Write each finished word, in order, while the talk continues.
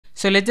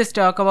So let's just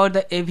talk about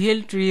the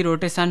AVL tree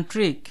rotation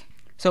trick.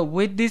 So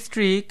with this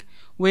trick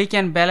we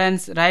can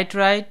balance right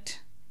right,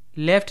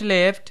 left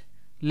left,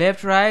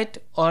 left right,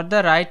 or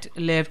the right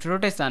left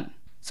rotation.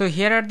 So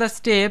here are the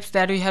steps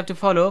that we have to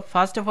follow.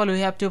 First of all, we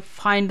have to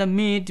find the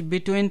mid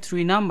between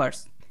three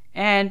numbers,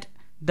 and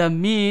the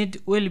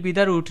mid will be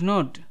the root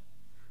node.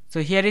 So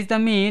here is the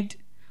mid,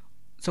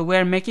 so we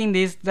are making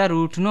this the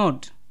root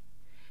node,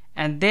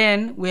 and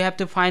then we have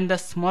to find the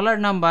smaller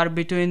number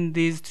between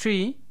these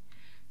three.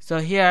 So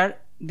here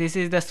this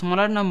is the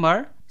smaller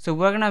number, so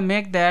we're gonna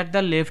make that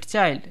the left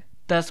child.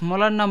 The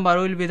smaller number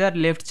will be the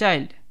left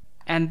child,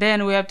 and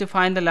then we have to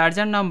find the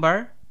larger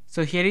number.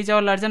 So here is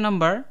our larger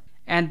number,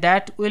 and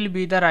that will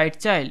be the right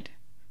child.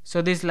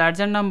 So this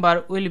larger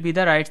number will be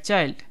the right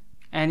child,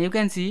 and you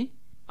can see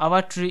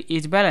our tree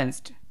is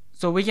balanced.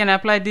 So we can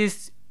apply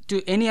this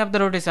to any of the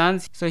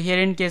rotations. So here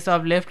in case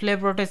of left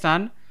left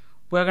rotation,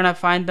 we're gonna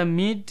find the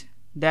mid,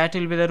 that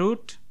will be the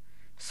root,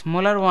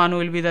 smaller one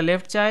will be the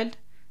left child,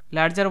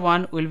 larger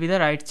one will be the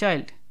right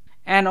child.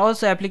 And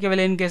also applicable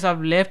in case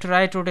of left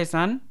right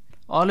rotation,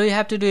 all we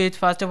have to do is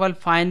first of all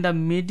find the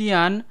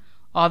median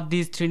of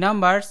these three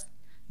numbers,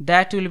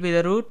 that will be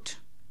the root,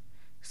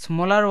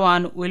 smaller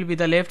one will be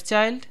the left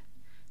child,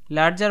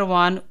 larger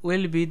one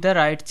will be the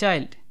right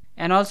child.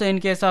 And also in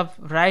case of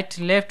right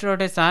left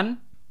rotation,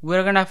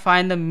 we're gonna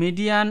find the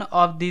median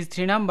of these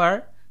three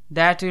numbers,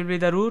 that will be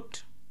the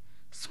root,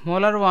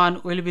 smaller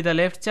one will be the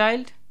left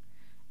child,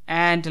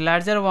 and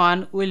larger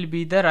one will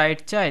be the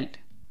right child.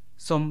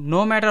 So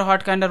no matter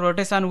what kind of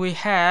rotation we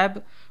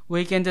have,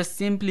 we can just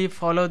simply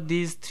follow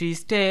these three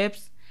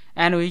steps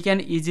and we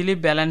can easily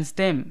balance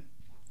them.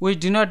 We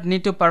do not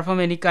need to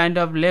perform any kind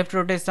of left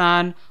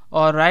rotation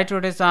or right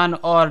rotation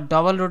or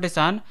double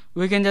rotation.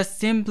 We can just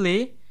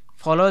simply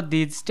follow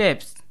these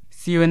steps.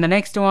 See you in the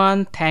next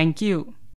one. Thank you.